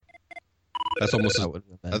That's almost That would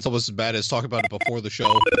have been that's almost as bad as talking about it before the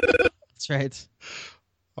show. That's right.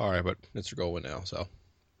 All right, but it's going now. So,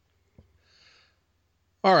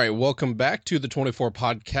 all right, welcome back to the 24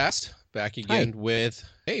 podcast. Back again with,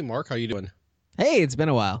 hey, Mark, how you doing? Hey, it's been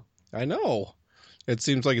a while. I know. It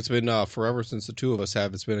seems like it's been forever since the two of us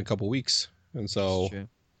have. It's been a couple weeks, and so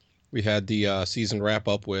we had the season wrap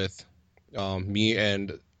up with me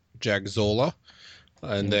and Jack Zola,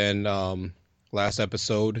 and then last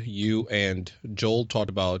episode you and Joel talked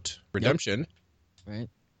about Redemption, right?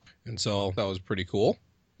 And so that was pretty cool.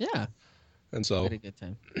 Yeah, and so had a good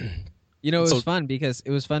time. You know, it was fun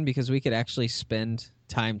because we could actually spend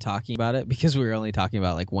time talking about it because we were only talking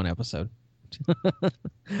about like one episode.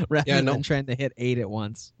 Rather than trying to hit 8 at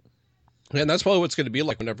once. And that's probably what's going to be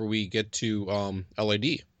like whenever we get to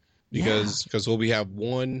LAD, because we'll have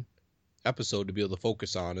one episode to be able to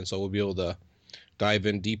focus on, and so we'll be able to dive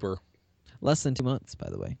in deeper. Less than 2 months, by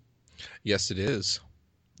the way. Yes, it is.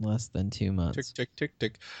 Less than 2 months. Tick, tick, tick,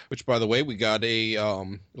 tick. Which, by the way, we got a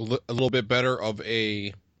little bit better of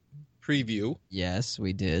a preview. Yes,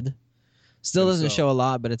 we did. Still doesn't show a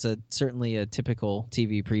lot, but it's certainly a typical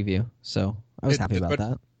TV preview. So I was happy about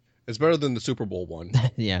that. It's better than the Super Bowl one.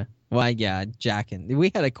 Yeah. Well, yeah, Jack and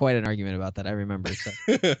we had quite an argument about that. I remember. So.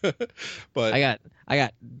 But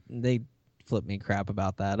they flipped me crap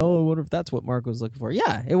about that. Oh, I wonder if that's what Mark was looking for.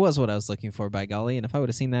 Yeah, it was what I was looking for, by golly. And if I would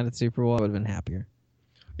have seen that at Super Bowl, I would have been happier.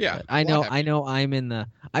 Yeah, but I know. I'm in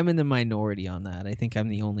the minority on that. I think I'm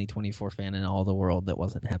the only 24 fan in all the world that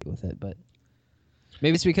wasn't happy with it. But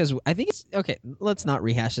maybe it's because I think it's okay. Let's not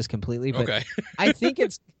rehash this completely. But okay. I think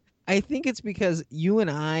it's because you and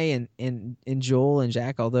I and Joel and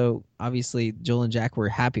Jack, although obviously Joel and Jack were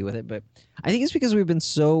happy with it, but I think it's because we've been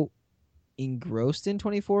so engrossed in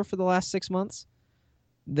 24 for the last 6 months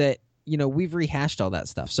that, you know, we've rehashed all that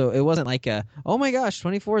stuff. So it wasn't like oh my gosh,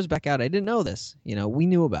 24 is back out. I didn't know this. You know, we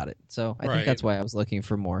knew about it. So I think that's why I was looking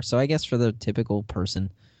for more. So I guess for the typical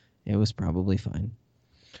person, it was probably fine.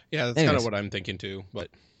 Yeah, that's kind of what I'm thinking too. But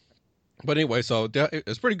anyway, so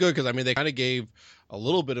it's pretty good because, I mean, they kind of gave a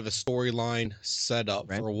little bit of a storyline set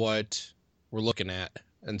up for what we're looking at.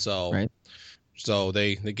 And so, so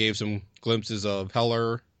they gave some glimpses of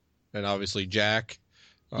Heller and obviously Jack.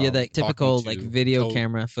 Yeah, that typical like video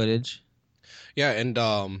camera footage. Yeah, and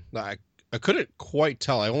I couldn't quite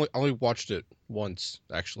tell. I only watched it once,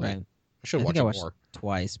 actually. Right. I should watch it more.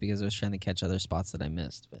 Twice because I was trying to catch other spots that I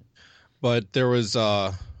missed. But there was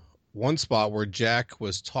one spot where Jack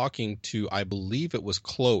was talking to, I believe it was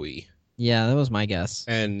Chloe. Yeah, that was my guess.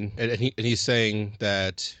 And he's saying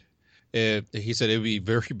that he said it would be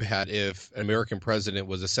very bad if an American president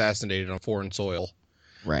was assassinated on foreign soil.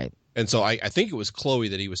 Right. And so I think it was Chloe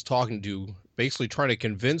that he was talking to, basically trying to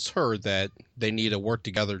convince her that they need to work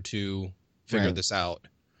together to figure this out.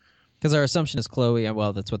 Because our assumption is Chloe,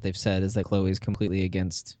 well, that's what they've said, is that Chloe is completely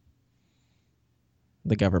against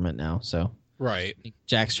the government now. So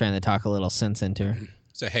Jack's trying to talk a little sense into her.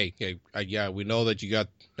 Say, hey, yeah, we know that you got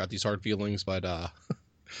these hard feelings, but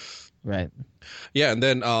right. Yeah, and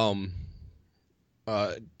then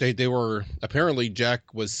they were, apparently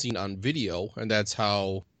Jack was seen on video, and that's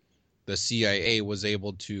how the CIA was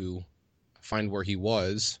able to find where he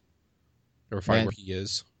was, or find where he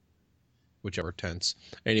is, whichever tense.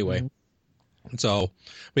 Anyway, so,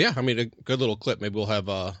 but yeah, I mean, a good little clip. Maybe we'll have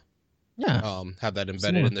have that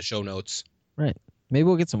embedded in the show notes. Right. Maybe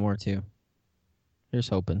we'll get some more too. Here's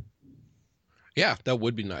hoping. Yeah, that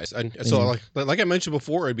would be nice. And so, like I mentioned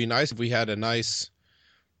before, it'd be nice if we had a nice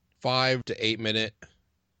 5 to 8 minute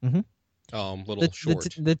little short.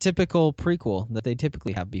 The typical prequel that they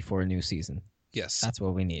typically have before a new season. Yes. That's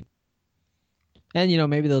what we need. And, you know,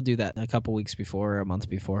 maybe they'll do that a couple weeks before or a month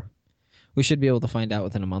before. We should be able to find out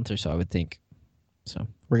within a month or so, I would think. So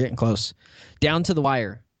we're getting close. Down to the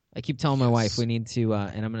wire. I keep telling my wife we need to,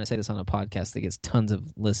 and I'm going to say this on a podcast that gets tons of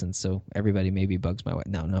listens, so everybody maybe bugs my wife.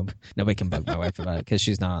 No, nobody can bug my wife about it because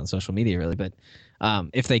she's not on social media really. But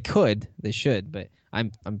if they could, they should. But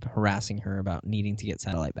I'm harassing her about needing to get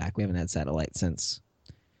satellite back. We haven't had satellite since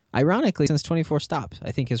 24 stopped,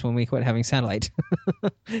 I think, is when we quit having satellite.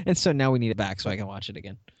 And so now we need it back so I can watch it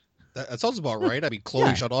again. That sounds about right. I mean,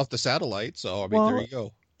 Chloe shut off the satellite, so I mean, there you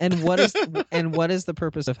go. And what is the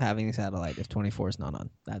purpose of having satellite if 24 is not on?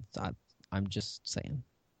 I'm just saying.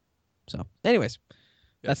 So, anyways,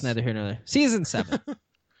 that's neither here nor there. Season 7.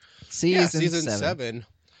 Season 7.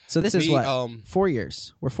 So this is what 4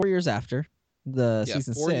 years. We're 4 years after the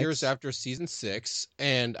season 6. 4 years after season 6,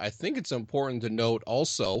 and I think it's important to note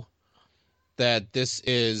also that this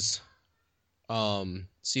is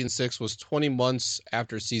season 6 was 20 months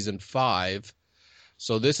after season 5,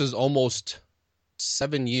 so this is almost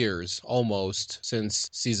 7 years almost since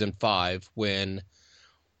season 5 when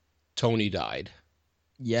Tony died.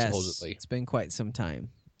 Yes, supposedly. It's been quite some time.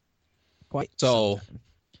 So, some time.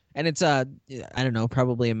 And it's I don't know,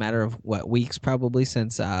 probably a matter of weeks probably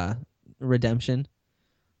since Redemption.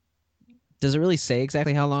 Does it really say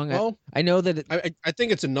exactly how long? Well, I know that I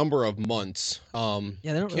think it's a number of months. Yeah,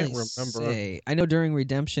 they don't can't really remember. say. I know during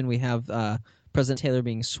Redemption we have President Taylor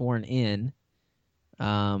being sworn in,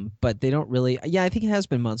 but they don't really. Yeah, I think it has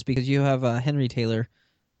been months because you have Henry Taylor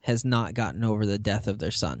has not gotten over the death of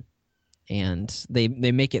their son, and they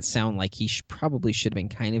make it sound like he probably should have been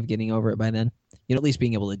kind of getting over it by then. You know, at least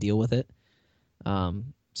being able to deal with it.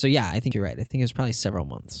 So yeah, I think you're right. I think it was probably several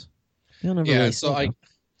months. I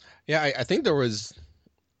think there was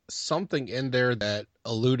something in there that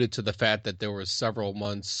alluded to the fact that there was several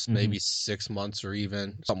months, maybe 6 months or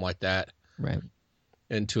even something like that, right,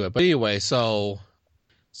 into it. But anyway, so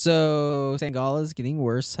Sangala is getting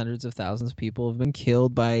worse. Hundreds of thousands of people have been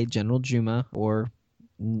killed by General Juma or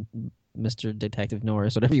Mr. Detective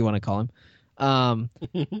Norris, whatever you want to call him.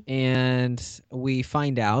 And we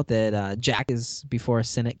find out that Jack is before a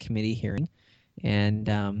Senate committee hearing,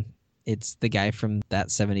 and it's the guy from that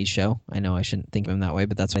 70s show. I know I shouldn't think of him that way,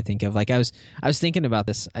 but that's what I think of. Like I was thinking about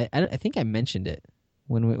this. I think I mentioned it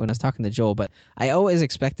when I was talking to Joel, but I always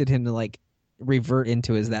expected him to like revert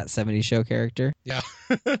into his that 70s show character. Yeah.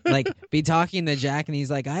 Like be talking to Jack and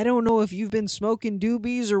he's like, I don't know if you've been smoking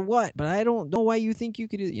doobies or what, but I don't know why you think you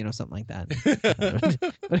could do, something like that.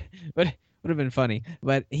 but would have been funny,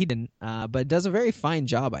 but he didn't. But does a very fine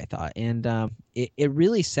job, I thought, and it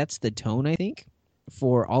really sets the tone, I think,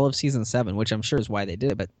 for all of season 7, which I'm sure is why they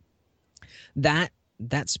did it. But that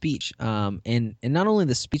speech, and not only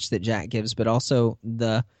the speech that Jack gives, but also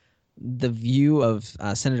the view of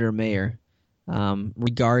Senator Mayer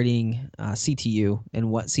regarding CTU and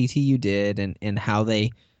what CTU did and how they.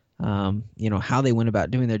 How they went about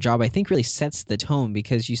doing their job, I think really sets the tone,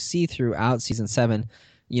 because you see throughout season 7,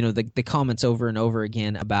 the comments over and over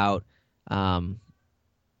again about, we're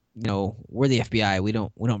the FBI. We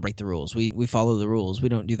don't break the rules. We follow the rules. We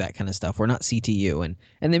don't do that kind of stuff. We're not CTU.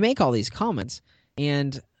 And they make all these comments,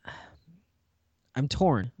 and I'm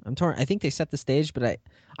torn. I think they set the stage, but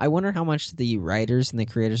I wonder how much the writers and the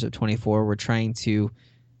creators of 24 were trying to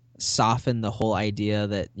soften the whole idea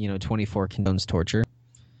that, 24 condones torture.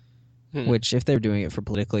 Which, if they're doing it for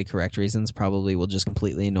politically correct reasons, probably will just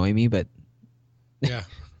completely annoy me. But yeah,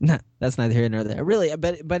 that's neither here nor there. Really,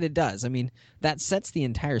 but it does. I mean, that sets the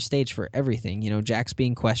entire stage for everything. Jack's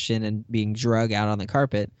being questioned and being drug out on the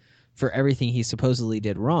carpet for everything he supposedly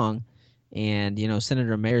did wrong. And,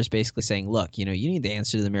 Senator Mayer's basically saying, look, you need to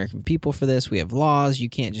answer to the American people for this. We have laws. You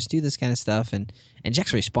can't just do this kind of stuff. And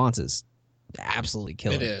Jack's response is absolutely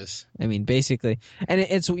killer. It is. I mean, basically, and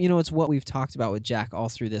it's what we've talked about with Jack all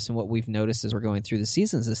through this, and what we've noticed as we're going through the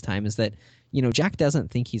seasons this time is that Jack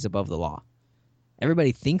doesn't think he's above the law.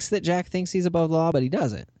 Everybody thinks that Jack thinks he's above the law, but he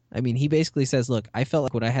doesn't. I mean, he basically says, look, I felt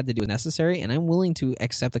like what I had to do was necessary, and I'm willing to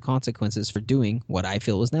accept the consequences for doing what I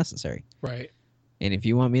feel was necessary. Right. And if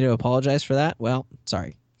you want me to apologize for that, well,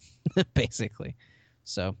 sorry. Basically.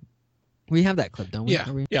 So we have that clip, don't we?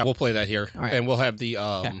 Yeah, we'll play that here. All right. And we'll have the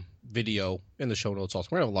video in the show notes also.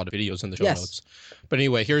 We're going to have a lot of videos in the show notes. But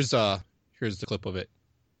anyway, here's the clip of it.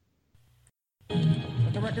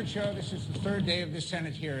 Let the record show this is the third day of this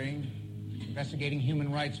Senate hearing investigating human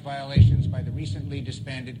rights violations by the recently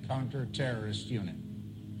disbanded counter-terrorist unit.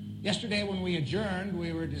 Yesterday when we adjourned,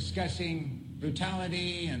 we were discussing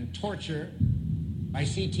brutality and torture by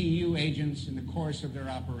CTU agents in the course of their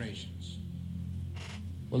operations.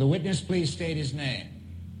 Will the witness please state his name?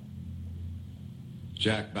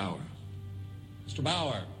 Jack Bauer. Mr.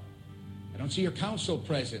 Bauer, I don't see your counsel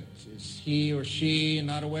present. Is he or she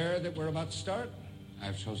not aware that we're about to start?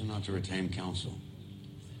 I've chosen not to retain counsel.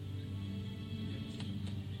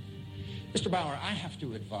 Mr. Bauer, I have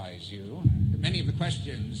to advise you that many of the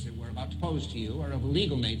questions that we're about to pose to you are of a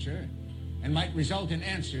legal nature and might result in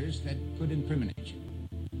answers that could incriminate you.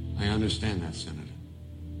 I understand that, Senator.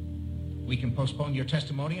 We can postpone your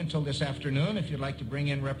testimony until this afternoon if you'd like to bring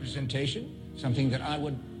in representation, something that I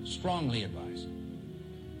would strongly advise.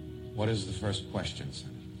 What is the first question,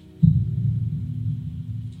 Senator?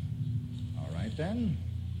 All right, then.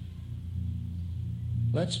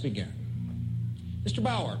 Let's begin. Mr.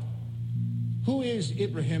 Bauer, who is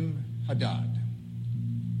Ibrahim Haddad?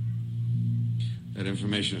 That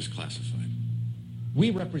information is classified.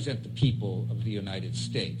 We represent the people of the United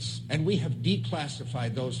States, and we have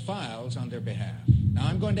declassified those files on their behalf. Now,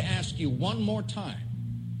 I'm going to ask you one more time.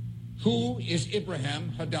 Who is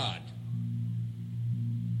Ibrahim Haddad?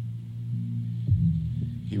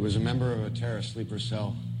 He was a member of a terrorist sleeper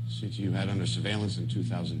cell CTU had under surveillance in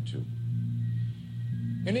 2002.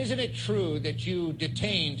 And isn't it true that you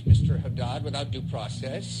detained Mr. Haddad without due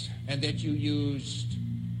process and that you used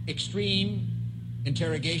extreme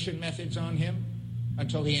interrogation methods on him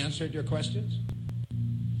until he answered your questions?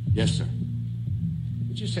 Yes, sir.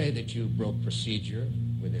 Would you say that you broke procedure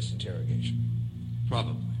with this interrogation?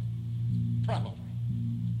 Probably. Probably.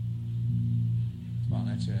 Well,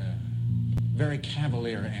 that's a very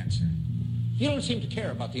cavalier answer. You don't seem to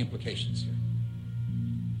care about the implications here.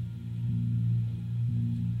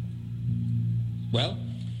 Well,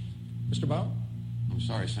 Mr. Bauer? I'm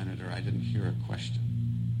sorry, Senator. I didn't hear a question.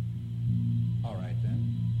 All right,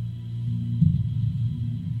 then.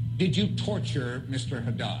 Did you torture Mr.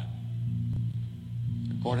 Haddad?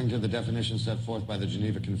 According to the definition set forth by the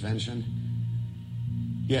Geneva Convention,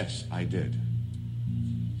 yes, I did.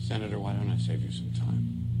 Senator, why don't I save you some time?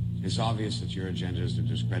 It's obvious that your agenda is to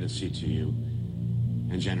discredit CTU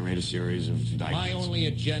and generate a series of indictments. My only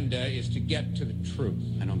agenda is to get to the truth.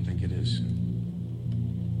 I don't think it is.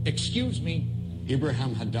 Excuse me?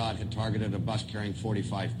 Ibrahim Haddad had targeted a bus carrying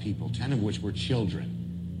 45 people, 10 of which were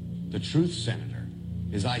children. The truth, Senator,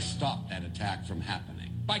 is I stopped that attack from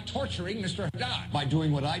happening. By torturing Mr. Haddad. By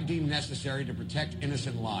doing what I deem necessary to protect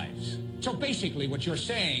innocent lives. So basically what you're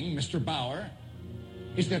saying, Mr. Bauer,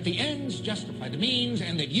 is that the ends justify the means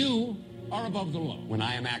and that you are above the law. When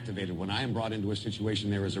I am activated, when I am brought into a situation,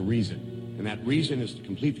 there is a reason. And that reason is to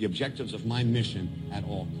complete the objectives of my mission at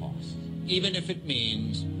all costs. Even if it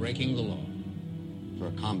means breaking the law. For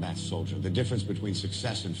a combat soldier, the difference between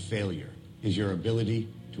success and failure is your ability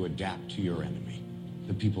to adapt to your enemy.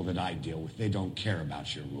 The people that I deal with, they don't care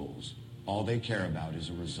about your rules. All they care about is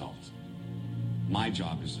a result. My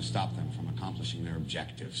job is to stop them from accomplishing their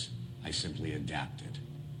objectives. I simply adapted.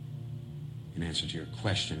 In answer to your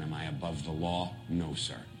question, am I above the law? No,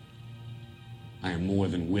 sir. I am more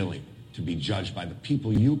than willing to be judged by the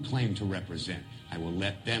people you claim to represent. I will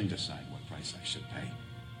let them decide what price I should pay.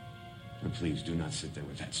 But please do not sit there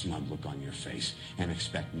with that smug look on your face and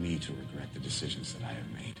expect me to regret the decisions that I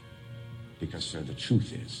have made. Because, sir, the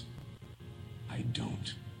truth is, I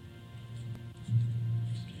don't.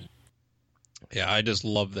 Yeah, I just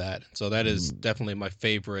love that. So that is definitely my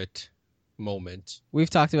favorite moment. We've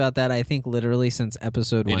talked about that, I think, literally since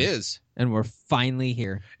episode 1. It is. And we're finally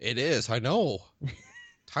here. It is. I know.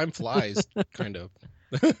 Time flies, kind of.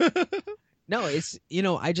 No, it's,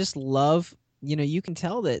 I just love, you can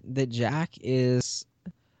tell that Jack is,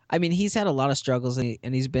 I mean, he's had a lot of struggles and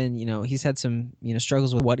he's been, he's had some,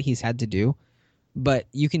 struggles with what he's had to do. But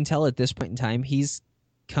you can tell at this point in time, he's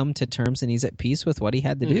come to terms and he's at peace with what he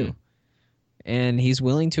had to do. And he's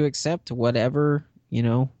willing to accept whatever,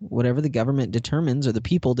 whatever the government determines or the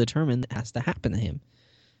people determine that has to happen to him.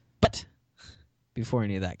 But before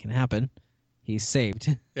any of that can happen, he's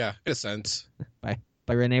saved. Yeah, in a sense. By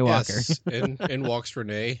Renee Walker. Yes, in walks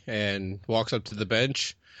Renee and walks up to the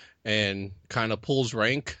bench and kind of pulls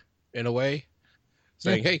rank in a way,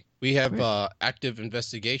 saying, hey, we have active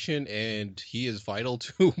investigation and he is vital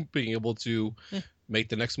to being able to make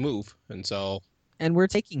the next move. And so... And we're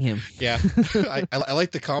taking him. Yeah. I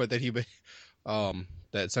like the comment that he made,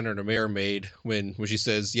 that Senator Mayer made when she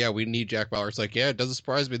says, yeah, we need Jack Bauer. It's like, yeah, it doesn't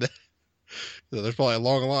surprise me that there's probably a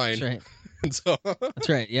long line. That's right. And so... That's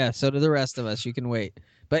right. Yeah. So do the rest of us. You can wait.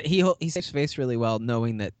 But he saves face really well,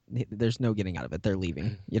 knowing that there's no getting out of it. They're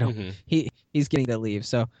leaving. He's getting to leave.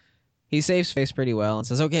 So he saves face pretty well and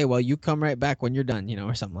says, okay, well, you come right back when you're done,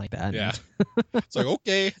 or something like that. Yeah. It's like,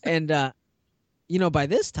 okay. And, by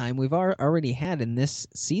this time, we've already had in this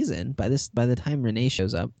season, by the time Renee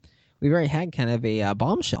shows up, we've already had kind of a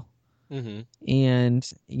bombshell. Mm-hmm.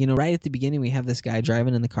 And, right at the beginning, we have this guy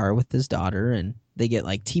driving in the car with his daughter, and they get,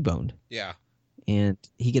 T-boned. Yeah. And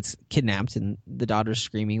he gets kidnapped, and the daughter's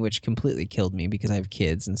screaming, which completely killed me because I have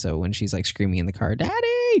kids. And so when she's, screaming in the car,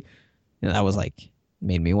 Daddy! That was,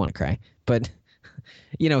 made me want to cry. But,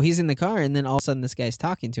 he's in the car, and then all of a sudden this guy's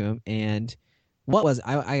talking to him, and... What was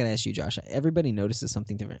I got to ask you, Josh? Everybody notices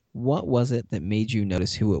something different. What was it that made you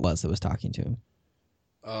notice who it was that was talking to him?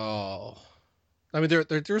 Oh, I mean,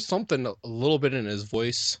 there's something a little bit in his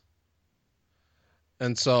voice,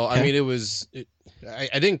 and so okay. I mean,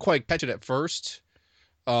 I didn't quite catch it at first.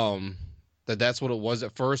 That's what it was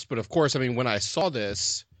at first, but of course, I mean, when I saw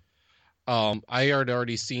this, I had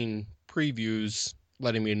already seen previews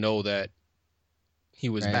letting me know that he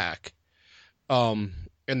was back.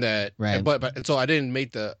 And that, right. But so I didn't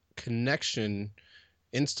make the connection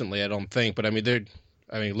instantly, I don't think. But I mean,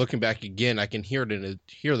 looking back again, I can hear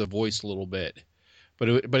the voice a little bit.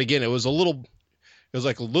 But again, it was a little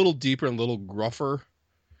deeper and a little gruffer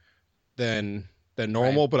than than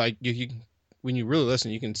normal. But you when you really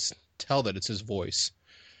listen, you can tell that it's his voice.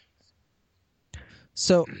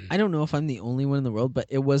 So I don't know if I'm the only one in the world, but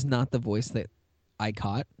it was not the voice that I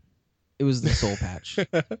caught. It was the soul patch.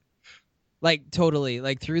 Like totally,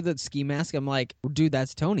 like through the ski mask, I'm like, dude,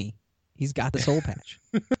 that's Tony. He's got the soul patch.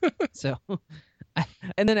 So,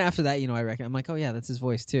 and then after that, I reckon I'm like, oh yeah, that's his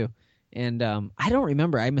voice too. And I don't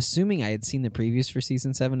remember. I'm assuming I had seen the previews for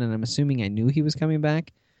season 7, and I'm assuming I knew he was coming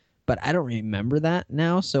back, but I don't remember that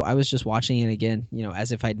now. So I was just watching it again,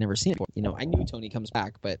 as if I'd never seen it before. I knew Tony comes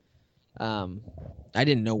back, but I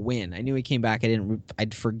didn't know when. I knew he came back.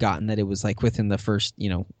 I'd forgotten that it was like within the first,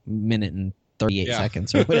 minute and 38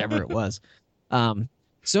 seconds or whatever it was.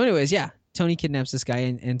 So anyways, yeah, Tony kidnaps this guy,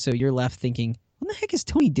 and so you're left thinking, what the heck is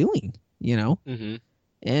Tony doing? Mm-hmm.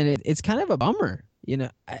 And it's kind of a bummer.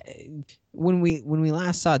 When we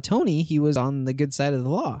last saw Tony, he was on the good side of the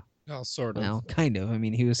law. Oh, sort of. Well, kind of. I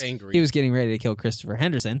mean, he was angry. He was getting ready to kill Christopher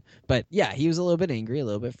Henderson, but yeah, he was a little bit angry, a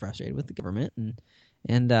little bit frustrated with the government,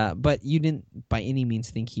 and but you didn't by any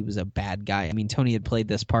means think he was a bad guy. I mean, Tony had played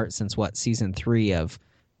this part since season 3 of,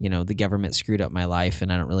 the government screwed up my life,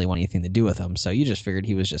 and I don't really want anything to do with them. So you just figured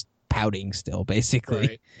he was just pouting still, basically.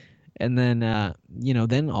 Right. And then,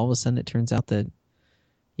 then all of a sudden it turns out that,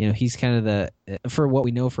 he's kind of for what we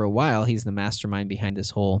know for a while, he's the mastermind behind this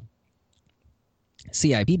whole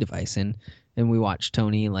CIP device. And we watched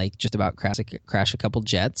Tony like just about crash a couple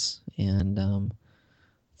jets and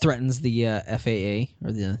threatens the FAA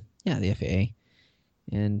or the FAA,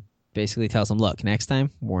 and basically tells them, look, next time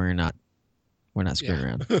we're not screwing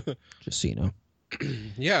around, just so you know.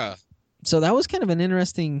 Yeah. So that was kind of an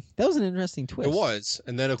interesting twist. It was.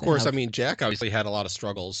 And then, of course, Jack obviously had a lot of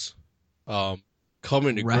struggles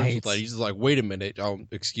coming to grips with that. He's just like, wait a minute,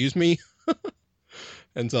 excuse me?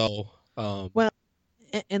 And so... well,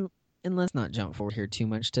 and let's not jump forward here too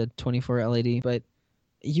much to 24 LAD, but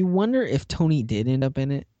you wonder if Tony did end up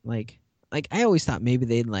in it. Like I always thought maybe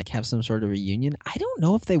they'd like have some sort of reunion. I don't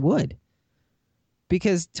know if they would.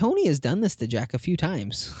 Because Tony has done this to Jack a few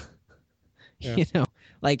times. Yeah.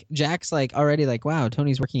 Like Jack's like already like, wow,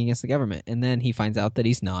 Tony's working against the government. And then he finds out that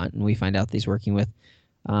he's not. And we find out that he's working with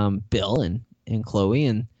Bill and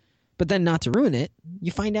Chloe. But then not to ruin it,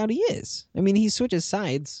 you find out he is. I mean, he switches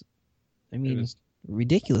sides. I mean,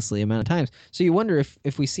 ridiculously amount of times. So you wonder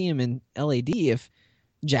if we see him in LAD, if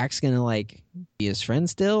Jack's going to like be his friend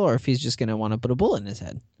still, or if he's just going to want to put a bullet in his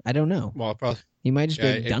head. I don't know. Well, probably. He might just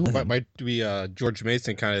be done with it. Might be a George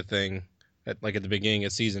Mason kind of thing. At the beginning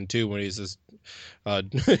of season 2 when he says,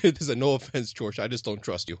 no offense, George, I just don't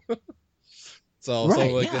trust you.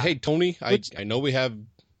 Hey, Tony, I know we have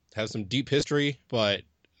some deep history, but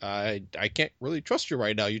I can't really trust you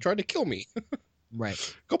right now. You tried to kill me. Right.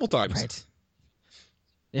 A couple times. Right.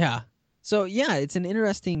 Yeah. So yeah, it's an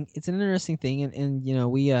interesting thing. And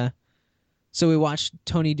we watched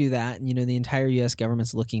Tony do that, and the entire U.S.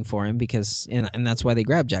 government's looking for him because that's why they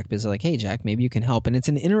grabbed Jack, because they're like, hey, Jack, maybe you can help. And it's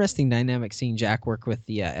an interesting dynamic seeing Jack work with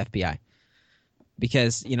the FBI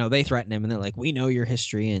because they threaten him and they're like, we know your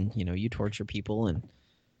history and you torture people, and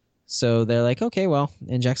so they're like, okay, well,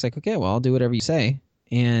 and Jack's like, okay, well, I'll do whatever you say.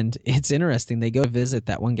 And it's interesting. They go visit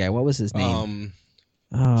that one guy. What was his name?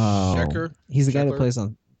 Shecker? He's the guy that plays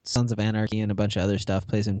on Sons of Anarchy and a bunch of other stuff.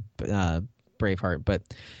 Plays in Braveheart, but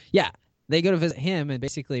yeah. They go to visit him, and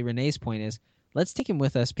basically Renee's point is, let's take him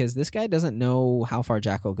with us because this guy doesn't know how far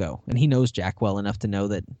Jack will go. And he knows Jack well enough to know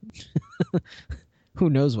that who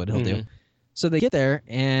knows what he'll do. So they get there,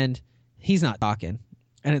 and he's not talking.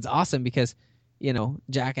 And it's awesome because,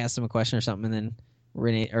 Jack asks him a question or something, and then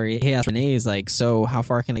he asks Renee, he's like, so how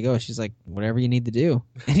far can I go? She's like, whatever you need to do.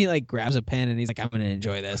 And he like grabs a pen, and he's like, I'm going to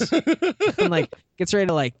enjoy this. And like gets ready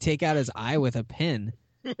to like take out his eye with a pen.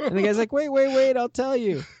 And the guy's like, wait, I'll tell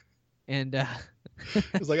you. And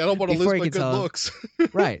it's like, I don't want to lose my good looks.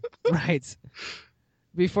 Right.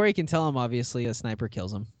 Before he can tell him, obviously, a sniper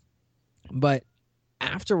kills him. But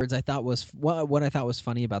afterwards, I thought what I thought was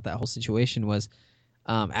funny about that whole situation was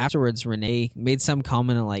afterwards, Renee made some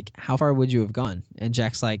comment like, how far would you have gone? And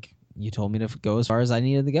Jack's like, you told me to go as far as I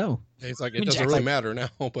needed to go. He's like, it doesn't really matter now,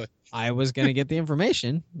 but I was going to get the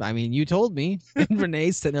information. I mean, you told me. And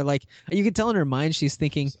Renee's sitting there like, you can tell in her mind, she's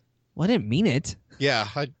thinking, well, I didn't mean it. Yeah,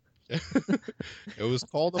 it was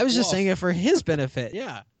called I was just saying it for his benefit.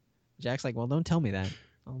 Yeah. Jack's like, well, don't tell me that.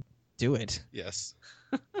 I'll do it. Yes.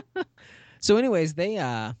 So anyways, they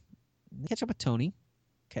catch up with Tony.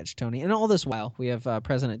 And all this while, we have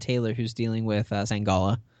President Taylor who's dealing with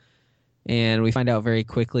Sangala. And we find out very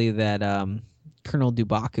quickly that Colonel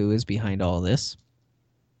Dubaku is behind all this,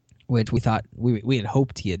 which we thought we had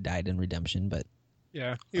hoped he had died in Redemption, but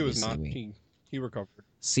yeah, he was not. He recovered.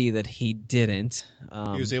 see that he didn't.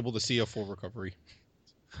 He was able to see a full recovery.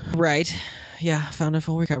 Right. Yeah, found a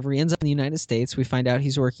full recovery. Ends up in the United States. We find out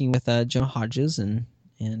he's working with Jonah Hodges and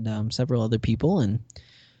several other people. And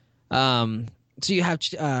so you have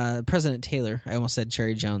President Taylor. I almost said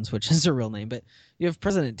Cherry Jones, which is her real name. But you have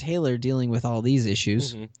President Taylor dealing with all these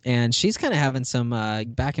issues. Mm-hmm. And she's kind of having some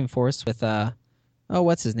back and forth with,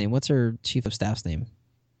 what's his name? What's her chief of staff's name?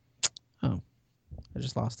 Oh, I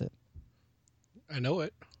just lost it. I know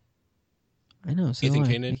it. I know. So Ethan I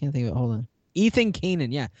Kanan. can't think of it. Hold on. Ethan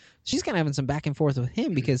Kanan, yeah. She's kind of having some back and forth with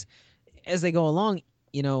him because as they go along,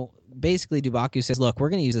 basically Dubaku says, look, we're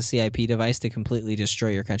going to use a CIP device to completely destroy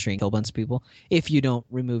your country and kill a bunch of people if you don't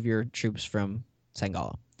remove your troops from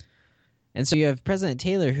Sangala. And so you have President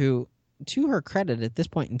Taylor who, to her credit at this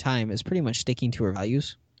point in time, is pretty much sticking to her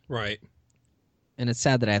values. Right. And it's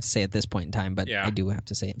sad that I have to say at this point in time, but yeah. I do have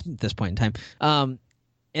to say it at this point in time.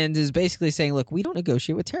 And is basically saying, look, we don't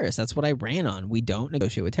negotiate with terrorists. That's what I ran on. We don't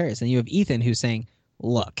negotiate with terrorists. And you have Ethan who's saying,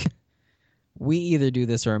 look, we either do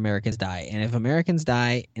this or Americans die. And if Americans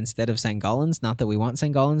die instead of Sangolans, not that we want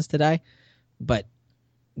Sangolans to die, but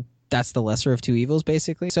that's the lesser of two evils,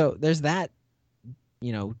 basically. So there's that,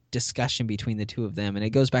 discussion between the two of them. And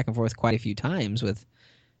it goes back and forth quite a few times with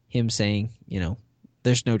him saying,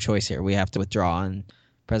 there's no choice here. We have to withdraw. And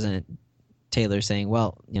President Taylor saying,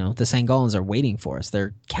 well, the Sangolans are waiting for us.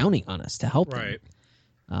 They're counting on us to help them. Right.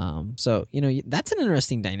 So, that's an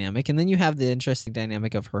interesting dynamic. And then you have the interesting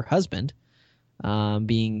dynamic of her husband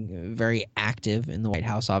being very active in the White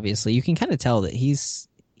House, obviously. You can kind of tell that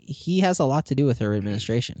he has a lot to do with her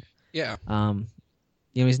administration. Yeah.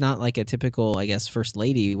 He's not like a typical, I guess, first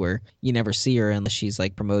lady where you never see her unless she's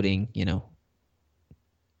like promoting,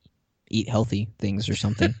 eat healthy things or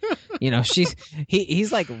something.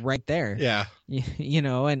 He's like right there. Yeah.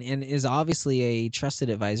 And is obviously a trusted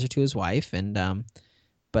advisor to his wife. And,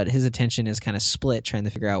 but his attention is kind of split trying to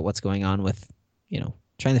figure out what's going on with,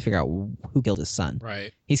 trying to figure out who killed his son.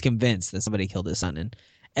 Right. He's convinced that somebody killed his son. And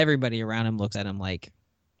everybody around him looks at him like,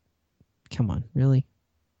 come on, really?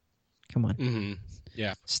 Come on. Mm-hmm.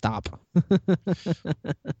 Yeah. Stop.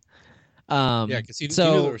 Yeah, because he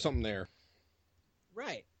knew there was something there.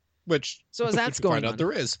 Right. Which, so as that's going find on, out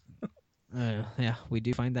there is. Yeah, we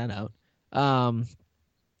do find that out.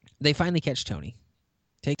 They finally catch Tony,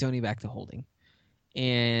 take Tony back to holding,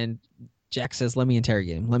 and Jack says, "Let me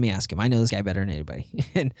interrogate him. Let me ask him. I know this guy better than anybody."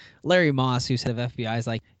 And Larry Moss, who's head of FBI, is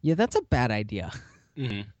like, "Yeah, that's a bad idea.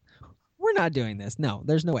 Mm-hmm. We're not doing this. No,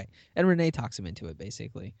 there's no way." And Renee talks him into it,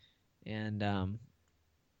 basically. And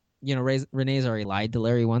Renee's already lied to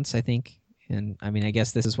Larry once, I think. And I mean, I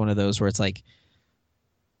guess this is one of those where it's like,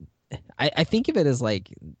 I think of it as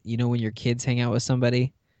like, when your kids hang out with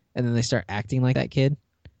somebody and then they start acting like that kid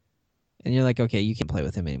and you're like, okay, you can't play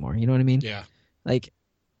with him anymore. You know what I mean? Yeah. Like,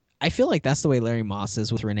 I feel like that's the way Larry Moss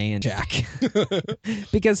is with Renee and Jack.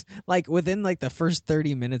 Because like within like the first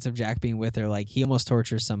 30 minutes of Jack being with her, like he almost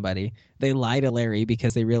tortures somebody. They lie to Larry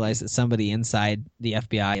because they realize that somebody inside the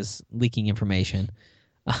FBI is leaking information.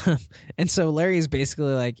 And so Larry is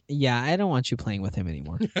basically like, yeah, I don't want you playing with him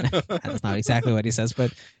anymore. That's not exactly what he says,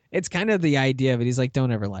 but it's kind of the idea of it. He's like,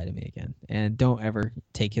 don't ever lie to me again. And don't ever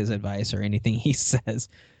take his advice or anything he says.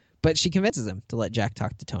 But she convinces him to let Jack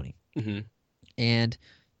talk to Tony. Mm-hmm. And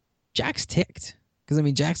Jack's ticked. Because, I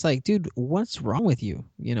mean, Jack's like, dude, what's wrong with you?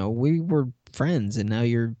 We were friends and now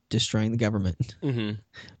you're destroying the government. Mm-hmm.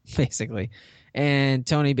 Basically. And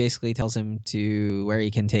Tony basically tells him to where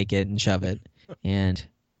he can take it and shove it. And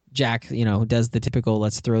Jack, does the typical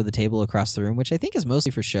let's throw the table across the room, which I think is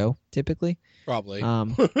mostly for show, typically. Probably.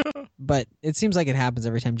 But it seems like it happens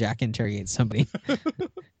every time Jack interrogates somebody.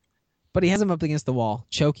 But he has him up against the wall,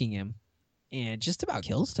 choking him, and just about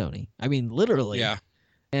kills Tony. I mean, literally. Yeah.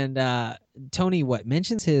 And Tony,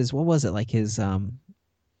 mentions his, what was it, like his old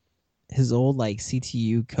like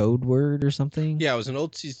CTU code word or something? Yeah, it was an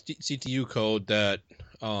old CTU code that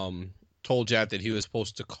told Jack that he was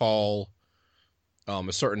supposed to call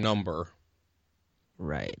a certain number.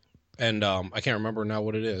 Right. And I can't remember now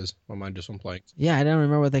what it is. My mind just went blank. Yeah, I don't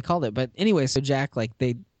remember what they called it. But anyway, so Jack, like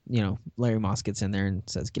Larry Moss gets in there and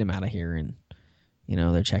says, get him out of here. And,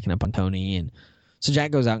 they're checking up on Tony. And so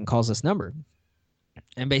Jack goes out and calls this number.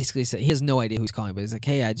 And basically he has no idea who's calling, but he's like,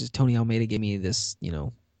 hey, Tony Almeida gave me this,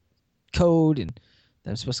 code and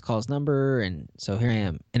that I'm supposed to call his number. And so here I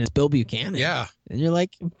am. And it's Bill Buchanan. Yeah. And you're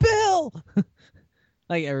like, Bill!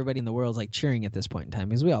 Like everybody in the world is like cheering at this point in time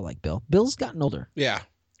because we all like Bill. Bill's gotten older. Yeah.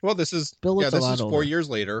 Well, this is Bill looks a lot 4 older. years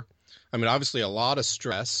later. I mean, obviously a lot of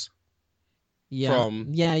stress. Yeah.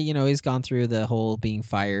 He's gone through the whole being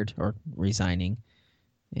fired or resigning.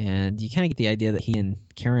 and you kind of get the idea that he and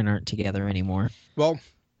Karen aren't together anymore. Well,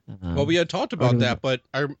 we had talked about that, but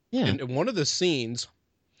in one of the scenes,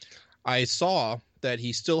 I saw that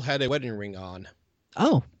he still had a wedding ring on.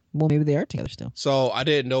 Oh, well, maybe they are together still. So I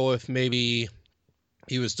didn't know if maybe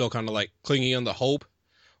he was still kind of like clinging on the hope,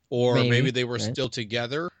 or maybe they were still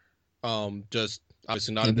together. Just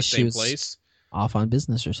obviously not in the same place. Off on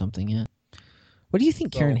business or something, yeah. What do you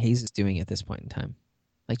think Karen Hayes is doing at this point in time?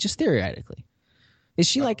 Like, just theoretically. Is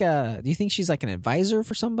she do you think she's like an advisor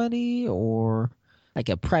for somebody, or like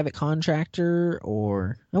a private contractor,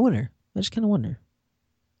 or I just kind of wonder.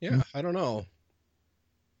 Yeah, I don't know.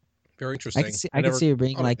 Very interesting. I could see her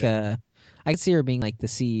being like I could see her being like the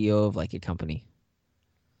CEO of like a company.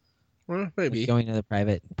 Well, maybe like going to the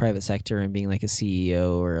private sector and being like a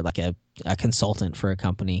CEO or like a consultant for a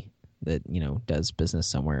company that, you know, does business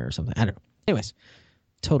somewhere or something. I don't know. Anyways,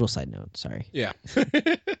 total side note. Sorry. Yeah.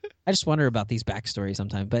 I just wonder about these backstories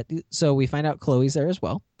sometimes. But so we find out Chloe's there as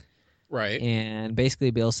well. Right. And basically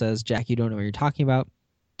Bill says, Jack, you don't know what you're talking about.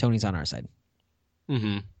 Tony's on our side.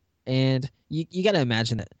 Mm-hmm. And you got to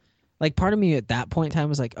imagine that. Like, part of me at that point in time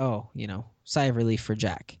was like, oh, you know, sigh of relief for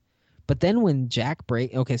Jack. But then when Jack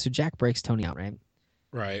breaks Tony out, right?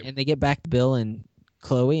 Right. And they get back to Bill and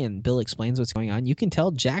Chloe, and Bill explains what's going on. You can tell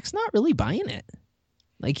Jack's not really buying it.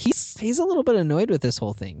 Like, he's a little bit annoyed with this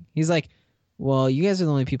whole thing. He's like, well, you guys are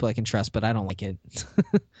the only people I can trust, but I don't like it.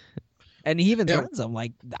 And he even threatens them.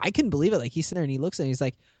 Like, I couldn't believe it. Like, he's sitting there and he looks at it and he's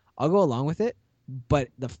like, I'll go along with it, but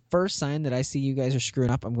the first sign that I see you guys are screwing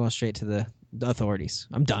up, I'm going straight to the authorities.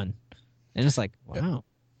 I'm done. And it's like, wow.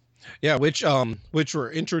 Yeah, which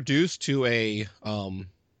were introduced to a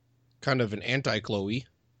kind of an anti-Chloe,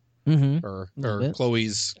 or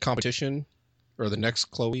Chloe's competition, or the next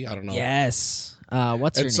Chloe. I don't know. Yes.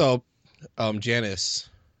 What's her name? So, Janice.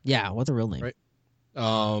 Yeah. What's her real name? Right.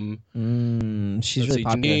 She's really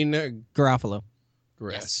popular. Janine Garofalo.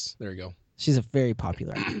 Yes. There you go. She's a very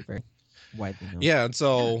popular, very widely known. Yeah, and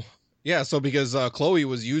so because Chloe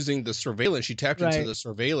was using the surveillance, she tapped into the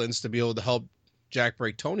surveillance to be able to help Jack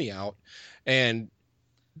break Tony out, and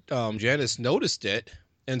Janice noticed it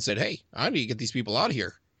and said, "Hey, I need to get these people out of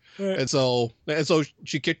here." Right. And so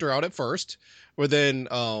she kicked her out at first, but then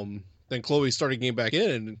Chloe started getting back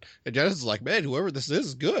in, and Janice is like, "Man, whoever this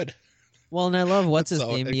is good." Well, and I love what's his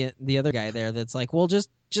name, the other guy there that's like, "Well, just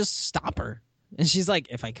stop her," and she's like,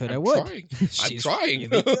 "If I could, I would." I'm trying.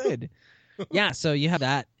 Really good. Yeah, so you have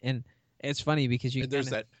that, and it's funny because you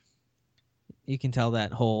can tell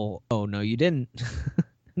that whole, oh no, you didn't.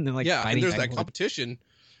 And they're like, yeah, and there's that competition,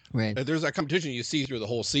 right? There's that competition you see through the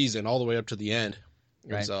whole season, all the way up to the end,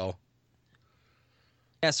 right? And so,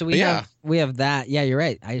 yeah, so we have that. Yeah, you're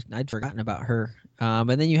right. I'd forgotten about her. And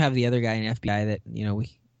then you have the other guy in FBI that, you know, we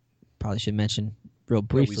probably should mention real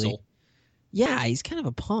briefly. Yeah, he's kind of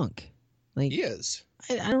a punk. Like, he is.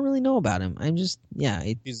 I don't really know about him. I'm just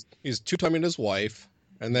he's two-timing his wife,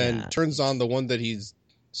 and then turns on the one that he's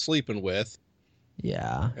sleeping with.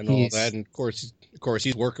 Yeah, and all that, and of course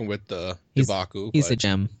he's working with the M'Baku. He's a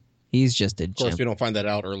gem. He's just a gem. Of course, we don't find that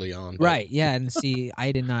out early on. But... Right? Yeah, and see,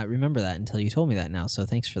 I did not remember that until you told me that now. So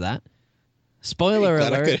thanks for that. Spoiler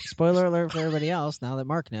alert! Spoiler alert for everybody else. Now that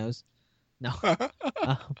Mark knows. No,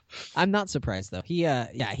 I'm not surprised though.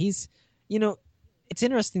 He's, you know, it's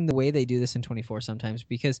interesting the way they do this in 24 sometimes,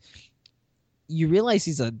 because you realize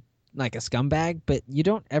he's a scumbag, but you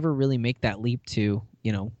don't ever really make that leap to,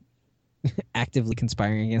 you know, actively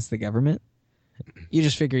conspiring against the government. You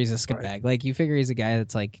just figure he's a scumbag. Right. Like, you figure he's a guy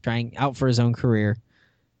that's like trying out for his own career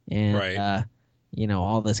and you know,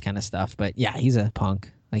 all this kind of stuff. But yeah, he's a punk.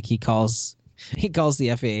 Like, he calls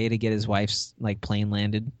the FAA to get his wife's like plane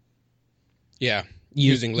landed. Yeah,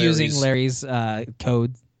 using Larry's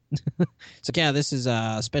code. It's like, yeah, this is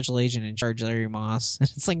a special agent in charge, Larry Moss.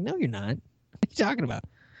 It's like, no, you're not. What are you talking about?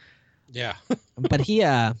 Yeah. But he,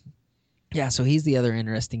 so he's the other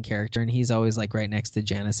interesting character, and he's always like right next to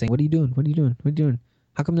Janice saying, what are you doing? What are you doing? What are you doing?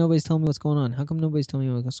 How come nobody's telling me what's going on? How come nobody's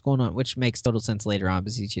telling me what's going on? Which makes total sense later on,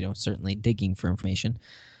 because he's, you know, certainly digging for information.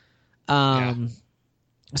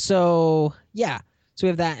 So, yeah. So we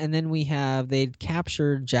have that, and then they'd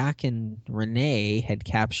captured, Jack and Renee had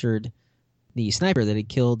captured the sniper that had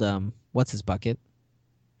killed, what's his bucket?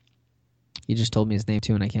 You just told me his name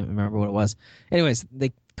too, and I can't remember what it was. Anyways,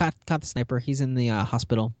 they caught the sniper. He's in the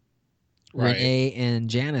hospital. Right. Renee and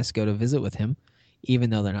Janice go to visit with him, even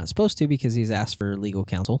though they're not supposed to, because he's asked for legal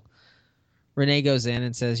counsel. Renee goes in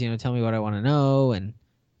and says, you know, tell me what I want to know, and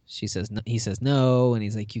he says no, and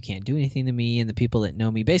he's like, you can't do anything to me, and the people that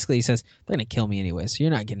know me, basically he says, they're going to kill me anyway, so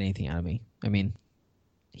you're not getting anything out of me. I mean,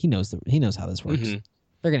 he knows how this works. Mm-hmm.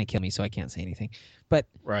 They're going to kill me, so I can't say anything. But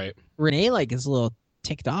right. Renee, like, is a little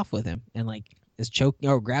ticked off with him and like is choking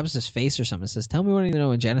or grabs his face or something and says, "Tell me what you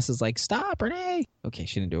know." And Janice is like, "Stop, Renee." Okay,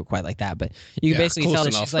 she didn't do it quite like that, but you can basically tell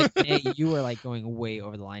that she's like, "Hey, you are like going way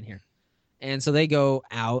over the line here." And so they go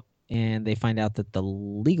out and they find out that the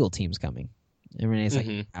legal team's coming. And Renee's like,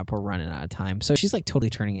 we're running out of time. So she's like totally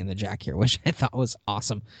turning into Jack here, which I thought was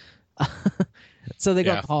awesome. So they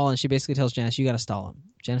go to Paul and she basically tells Janice, "You got to stall him."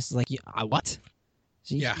 Janice is like, "What?"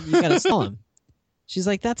 You got to stall him. She's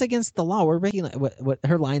like, "That's against the law. We're breaking what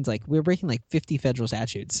her line's like. We're breaking like 50 federal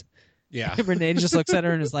statutes." Yeah. Renee just looks at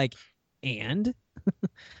her and is like, "And?"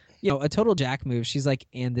 A total Jack move. She's like,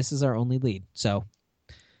 "And this is our only lead." So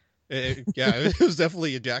it was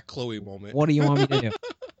definitely a Jack Chloe moment. What do you want me to do?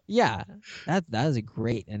 Yeah, that is a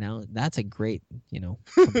great, and that's a great,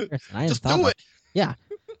 comparison. I just do it. Yeah,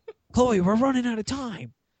 Chloe, we're running out of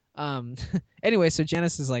time. Anyway, so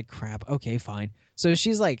Janice is like, "Crap. Okay, fine." So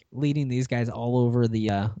she's like leading these guys all over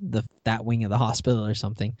that wing of the hospital or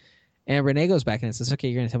something. And Renee goes back and says, "Okay,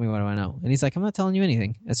 you're gonna tell me what I know." And he's like, "I'm not telling you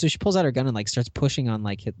anything." And so she pulls out her gun and like starts pushing on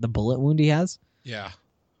like the bullet wound he has. Yeah.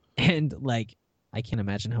 And like, I can't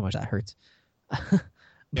imagine how much that hurts.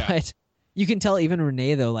 Yeah. But you can tell even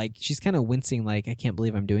Renee though, like she's kind of wincing, like, "I can't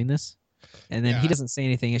believe I'm doing this." And then he doesn't say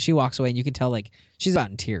anything, and she walks away, and you can tell like she's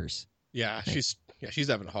about in tears. Yeah, she's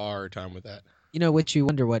having a hard time with that. Which you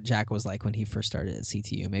wonder what Jack was like when he first started at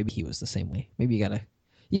CTU. Maybe he was the same way. Maybe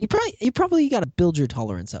you probably gotta build your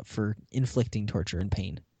tolerance up for inflicting torture and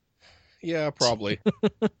pain. Yeah, probably.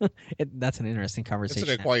 That's an interesting conversation.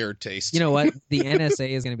 It's an acquired taste. You know what? The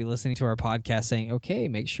NSA is going to be listening to our podcast saying, "Okay,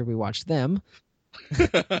 make sure we watch them."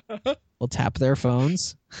 We'll tap their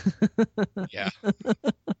phones. Yeah.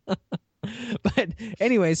 But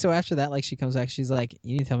anyway, so after that, like she comes back, she's like,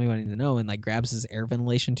 "You need to tell me what I need to know," and like grabs his air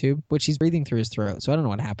ventilation tube, which he's breathing through his throat. So I don't know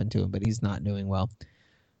what happened to him, but he's not doing well.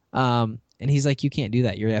 And he's like, "You can't do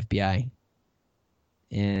that. You're FBI."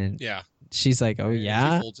 And she's like, "Oh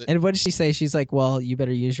yeah." And what did she say? She's like, "Well, you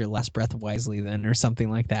better use your last breath wisely then," or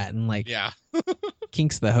something like that. And like,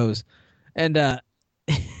 kinks the hose. And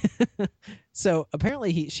so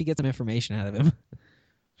apparently she gets some information out of him.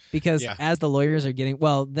 Because as the lawyers are getting,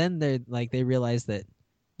 then they realize that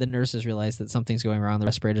the nurses realize that something's going wrong. The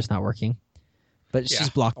respirator's not working, but she's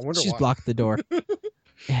blocked the door.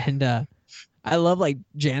 And I love like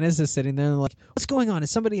Janice is sitting there and like, "What's going on?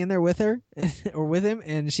 Is somebody in there with her or with him?"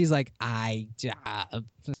 And she's like,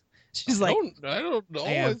 she's like, I don't know. I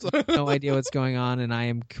have no idea what's going on, and I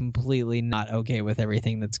am completely not okay with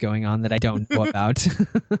everything that's going on that I don't know about.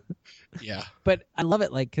 Yeah, but I love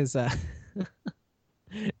it, like, because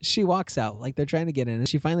she walks out, like they're trying to get in, and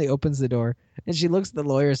she finally opens the door, and she looks at the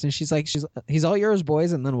lawyers, and she's like, "He's all yours,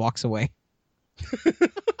 boys," and then walks away.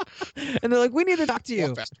 And they're like, "We need to talk to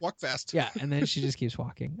you." Walk fast. Yeah, and then she just keeps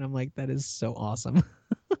walking. And I'm like, that is so awesome.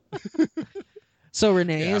 So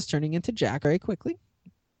Renee is turning into Jack very quickly.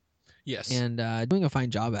 Yes. And doing a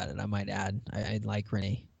fine job at it, I might add. I like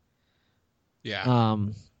Renee. Yeah.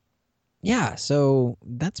 Yeah, so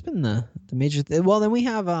that's been the major well, then we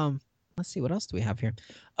have let's see, what else do we have here?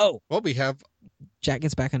 Oh, well, we have Jack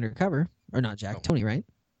gets back undercover. Or not Jack, Tony, right?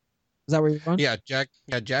 Is that where you're going? Yeah, Jack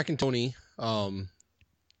and Tony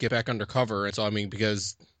get back undercover. And so, I mean,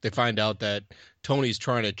 because they find out that Tony's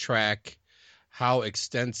trying to track how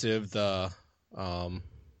extensive the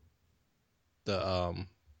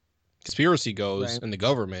conspiracy goes in the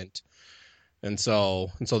government. And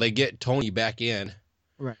so they get Tony back in.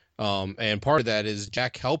 Right. And part of that is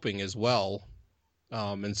Jack helping as well.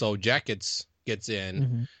 And so Jack gets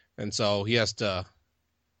in, and so he has to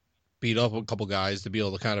beat up a couple guys to be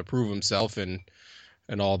able to kind of prove himself and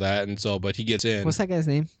all that. And so, but he gets in. What's that guy's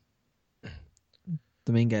name?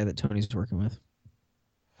 The main guy that Tony's working with.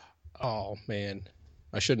 Oh man,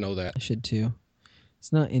 I should know that. I should too.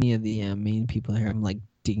 It's not any of the main people here. I'm like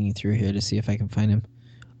digging through here to see if I can find him.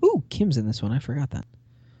 Ooh, Kim's in this one. I forgot that.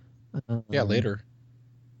 Yeah, later.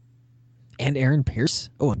 And Aaron Pierce.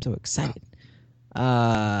 Oh, I'm so excited.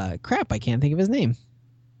 Crap, I can't think of his name.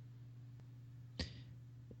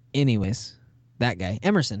 Anyways, that guy.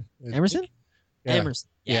 Emerson. Emerson? Yeah. Emerson.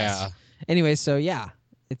 Yes. Yeah. Anyway, so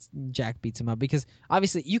it's Jack beats him up because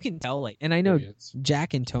obviously you can tell, like, and I know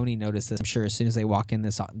Jack and Tony notice this, I'm sure, as soon as they walk in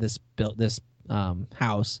this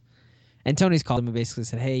house. And Tony's called him and basically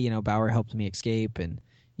said, "Hey, Bauer helped me escape, and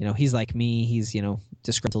he's like me. He's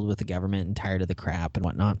disgruntled with the government and tired of the crap and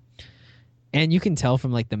whatnot." And you can tell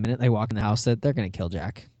from like the minute they walk in the house that they're gonna kill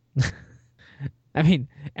Jack. I mean,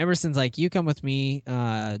 Emerson's like, "You come with me,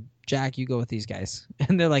 Jack. You go with these guys."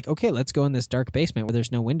 And they're like, "Okay, let's go in this dark basement where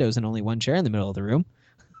there's no windows and only one chair in the middle of the room."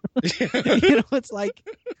 It's like,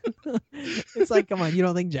 come on, you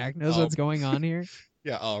don't think Jack knows what's going on here?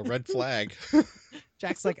 Yeah, red flag.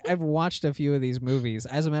 Jack's like, I've watched a few of these movies.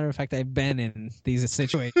 As a matter of fact, I've been in these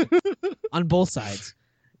situations on both sides.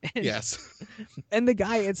 And, Yes. And the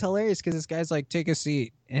guy, it's hilarious because this guy's like, take a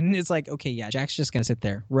seat. And it's like, okay, yeah, Jack's just going to sit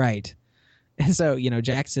there. Right. And so,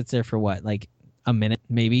 Jack sits there for what, like a minute,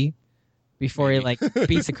 maybe, before he like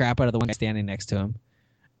beats the crap out of the one guy standing next to him.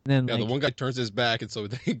 And then the one guy turns his back, and so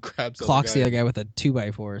he grabs clocks the other guy with a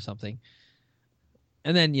 2x4 or something.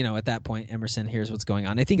 And then, at that point, Emerson hears what's going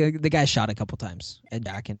on. I think the guy shot a couple times at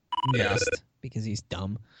Jack and missed because he's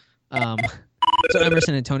dumb. So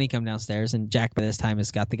Emerson and Tony come downstairs, and Jack by this time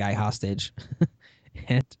has got the guy hostage.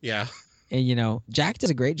 and Jack does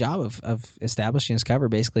a great job of establishing his cover.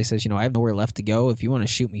 Basically says, I have nowhere left to go. If you want to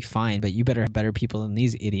shoot me, fine, but you better have better people than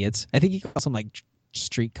these idiots. I think he calls them like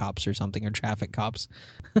street cops or something, or traffic cops.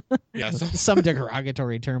 Yeah, some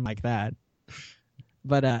derogatory term like that.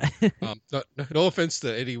 But no offense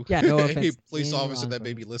to any, any police officer that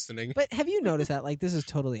may be listening. But have you noticed that, like, this is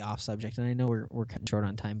totally off subject, and I know we're cutting short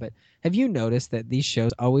on time, but have you noticed that these shows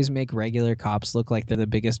always make regular cops look like they're the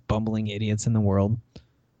biggest bumbling idiots in the world?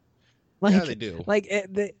 Like, yeah, they do. Like,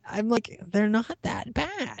 I'm like, they're not that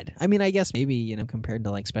bad. I mean, I guess maybe, compared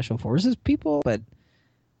to like special forces people, but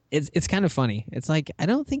it's kind of funny. It's like, I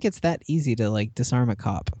don't think it's that easy to like disarm a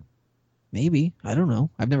cop. Maybe. I don't know.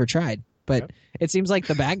 I've never tried. But it seems like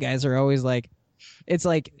the bad guys are always like, it's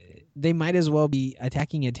like they might as well be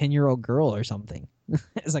attacking a 10-year-old girl or something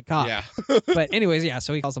as a cop. Yeah. But anyways,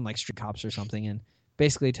 so he calls them like street cops or something, and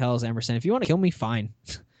basically tells Emerson, if you want to kill me, fine.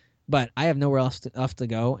 But I have nowhere else to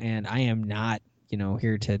go, and I am not,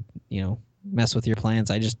 here to, mess with your plans.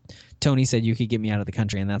 Tony said you could get me out of the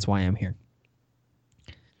country, and that's why I'm here.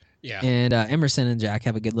 Yeah. And Emerson and Jack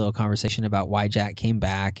have a good little conversation about why Jack came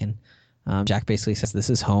back, and Jack basically says, this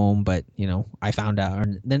is home, but, I found out.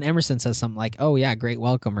 And then Emerson says something like, oh, yeah, great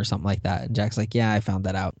welcome or something like that. And Jack's like, yeah, I found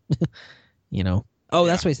that out. Oh,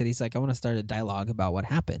 that's what he said. He's like, I want to start a dialogue about what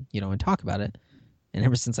happened, and talk about it. And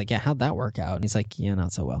Emerson's like, yeah, how'd that work out? And he's like, yeah,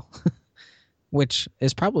 not so well. Which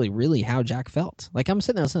is probably really how Jack felt. Like, I'm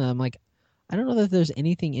sitting there listening, I'm like, I don't know that there's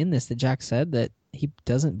anything in this that Jack said that he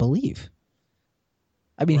doesn't believe.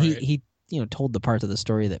 I mean, right. he told the parts of the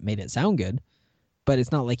story that made it sound good, but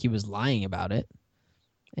it's not like he was lying about it.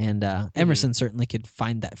 And Emerson certainly could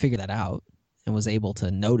figure that out, and was able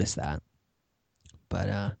to notice that.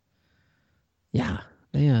 But yeah.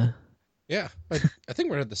 Yeah, I think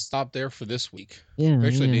we're going to have to stop there for this week. Yeah, we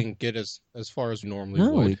actually didn't get as far as we normally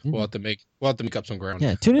would. We'll have to make up some ground.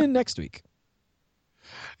 Yeah, tune in next week.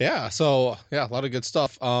 Yeah, so a lot of good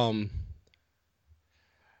stuff.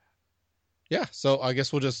 Yeah, so I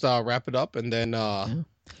guess we'll just wrap it up, and then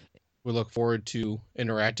we look forward to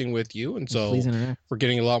interacting with you. And so we're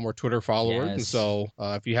getting a lot more Twitter followers. Yes. And so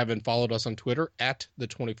if you haven't followed us on Twitter at the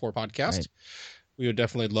 24 Podcast. Right. We would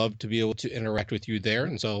definitely love to be able to interact with you there.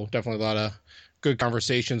 And so definitely a lot of good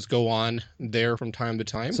conversations go on there from time to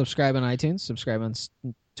time. Subscribe on iTunes. Subscribe on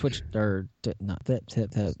Twitch. Or not that.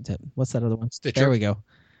 What's that other one? Stitcher. There we go.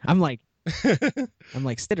 I'm like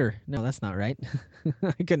Stitter. No, that's not right.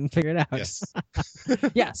 I couldn't figure it out. Yes.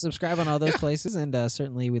 Yeah, subscribe on all those places. And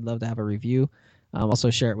certainly we'd love to have a review.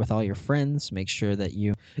 Also share it with all your friends. Make sure that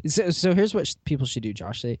you... So here's what people should do,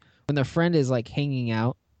 Josh. When their friend is like hanging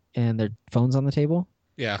out, and their phone's on the table,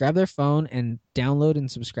 grab their phone and download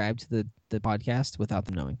and subscribe to the podcast without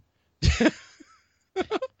them knowing.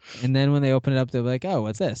 And then when they open it up, they'll be like, oh,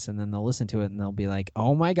 what's this? And then they'll listen to it, and they'll be like,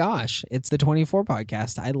 oh my gosh, it's the 24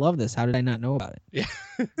 Podcast. I love this. How did I not know about it? Yeah.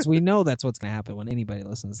 So we know that's what's going to happen when anybody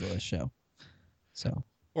listens to this show. So,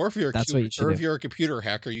 or if you're a computer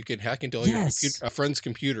hacker, you can hack into all your friends'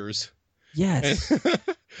 computers. Yes.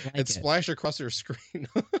 And splash across their screen.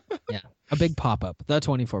 Yeah. A big pop-up. The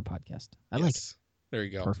 24 Podcast. I like it. There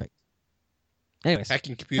you go. Perfect. Anyways.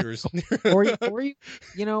 Hacking computers. or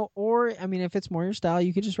I mean, if it's more your style,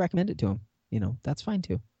 you could just recommend it to them. That's fine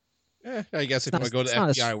too. Yeah, I guess if you want to go to the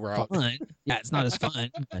FBI, we're out. Yeah, it's not as fun.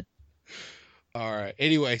 But... All right.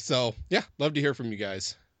 Anyway, so love to hear from you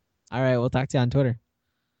guys. All right. We'll talk to you on Twitter.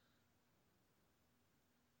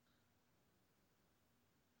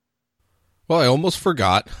 Well, I almost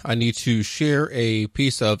forgot. I need to share a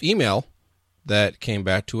piece of email that came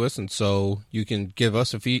back to us, and so you can give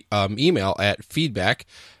us a email at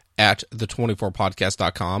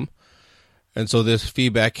feedback@the24podcast.com. And so this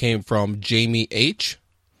feedback came from Jamie H.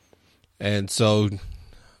 And so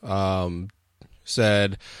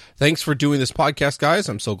said, thanks for doing this podcast, guys.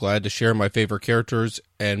 I'm so glad to share my favorite characters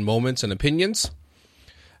and moments and opinions.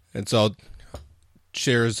 And so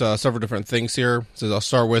shares several different things here. Says I'll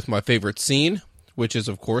start with my favorite scene, which is,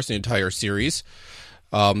 of course, the entire series.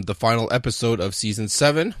 The final episode of Season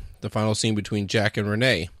 7, the final scene between Jack and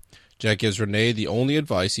Renee. Jack gives Renee the only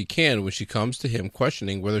advice he can when she comes to him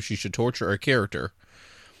questioning whether she should torture a character.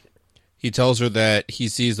 He tells her that he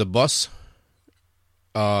sees a bus.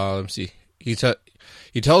 He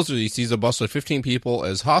tells her he sees a bus with 15 people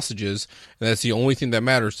as hostages, and that's the only thing that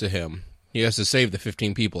matters to him. He has to save the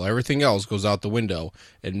 15 people. Everything else goes out the window,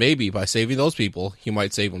 and maybe by saving those people, he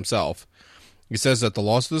might save himself. He says that the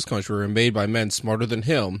laws of this country were made by men smarter than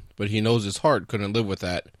him, but he knows his heart couldn't live with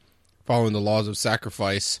that. Following the laws and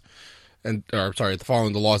sacrificing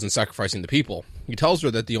the people. He tells her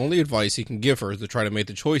that the only advice he can give her is to try to make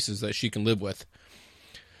the choices that she can live with.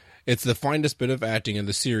 It's the finest bit of acting in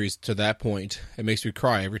the series to that point. It makes me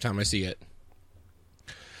cry every time I see it.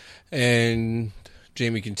 And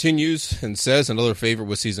Jamie continues and says another favorite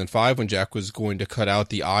was season 5 when Jack was going to cut out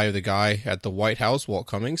the eye of the guy at the White House, Walt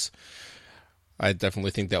Cummings. I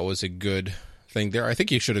definitely think that was a good thing there. I think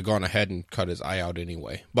he should have gone ahead and cut his eye out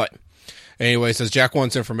anyway. But anyway, says Jack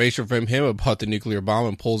wants information from him about the nuclear bomb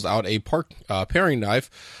and pulls out a paring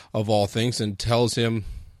knife of all things and tells him,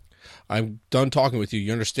 I'm done talking with you.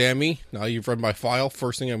 You understand me? Now you've read my file.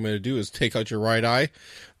 First thing I'm going to do is take out your right eye.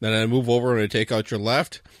 Then I move over and I take out your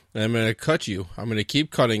left. And I'm going to cut you. I'm going to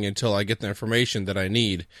keep cutting until I get the information that I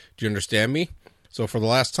need. Do you understand me? So for the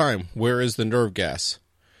last time, where is the nerve gas?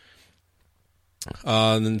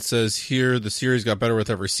 And then it says here, the series got better with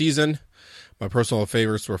every season. My personal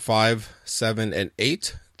favorites were 5, 7, and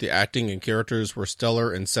 8. The acting and characters were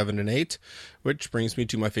stellar in 7 and 8, which brings me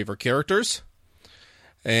to my favorite characters.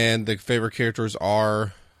 And the favorite characters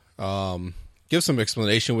are, give some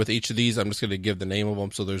explanation with each of these. I'm just going to give the name of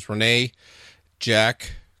them. So there's Renee,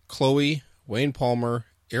 Jack, Chloe, Wayne Palmer,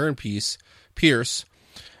 Aaron Pierce,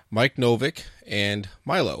 Mike Novick, and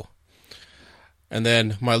Milo. And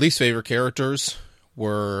then my least favorite characters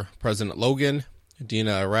were President Logan,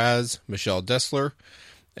 Dina Araz, Michelle Dessler,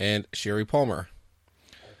 and Sherry Palmer.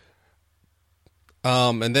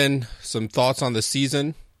 And then some thoughts on the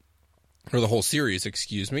season, or the whole series,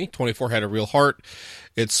 24 had a real heart.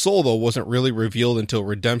 Its soul, though, wasn't really revealed until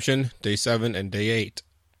Redemption, Day 7 and Day 8.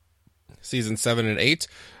 Season 7 and 8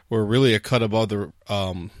 were really a cut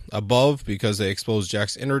above because they exposed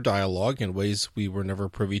Jack's inner dialogue in ways we were never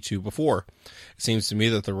privy to before. It seems to me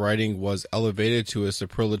that the writing was elevated to a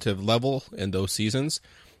superlative level in those seasons.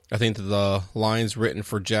 I think that the lines written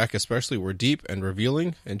for Jack especially were deep and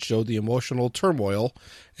revealing and showed the emotional turmoil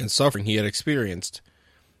and suffering he had experienced.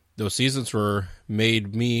 Those seasons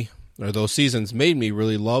made me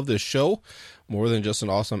really love this show more than just an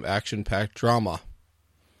awesome action-packed drama.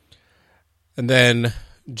 And then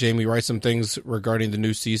Jamie writes some things regarding the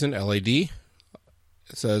new season, LAD. It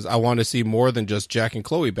says, I want to see more than just Jack and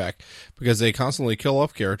Chloe back because they constantly kill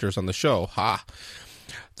off characters on the show. Ha!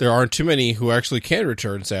 There aren't too many who actually can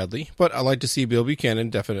return, sadly, but I like to see Bill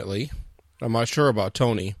Buchanan, definitely. I'm not sure about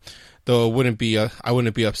Tony, though I wouldn't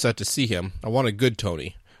be upset to see him. I want a good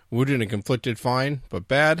Tony. Wounded and conflicted, fine, but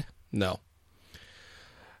bad? No.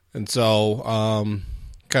 And so,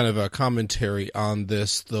 kind of a commentary on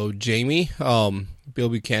this, though, Jamie. Bill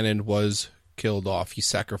Buchanan was killed off. He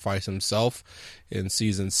sacrificed himself in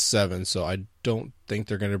season 7, so I don't think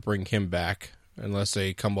they're going to bring him back unless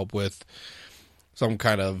they come up with some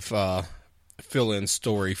kind of fill-in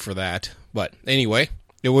story for that. But anyway,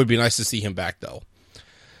 it would be nice to see him back, though.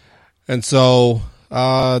 And so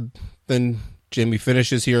then Jamie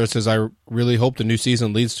finishes here. It says, I really hope the new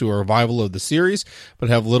season leads to a revival of the series, but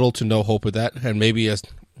have little to no hope of that, and maybe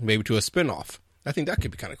to a spin-off. I think that could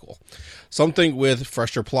be kind of cool. Something with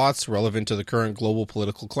fresher plots relevant to the current global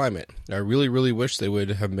political climate. I really, really wish they would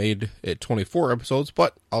have made it 24 episodes,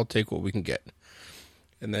 but I'll take what we can get.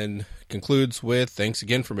 And then concludes with, thanks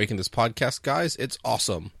again for making this podcast, guys. It's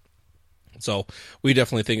awesome. So we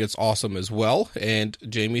definitely think it's awesome as well. And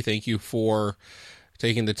Jamie, thank you for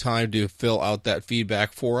taking the time to fill out that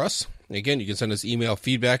feedback for us. And again, you can send us email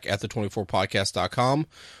feedback@the24podcast.com,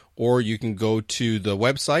 or you can go to the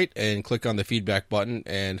website and click on the feedback button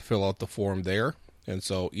and fill out the form there. And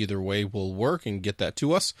so either way will work and get that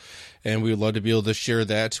to us. And we would love to be able to share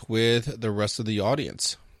that with the rest of the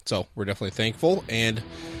audience. So we're definitely thankful. And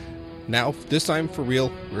now, this time for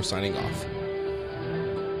real, we're signing off.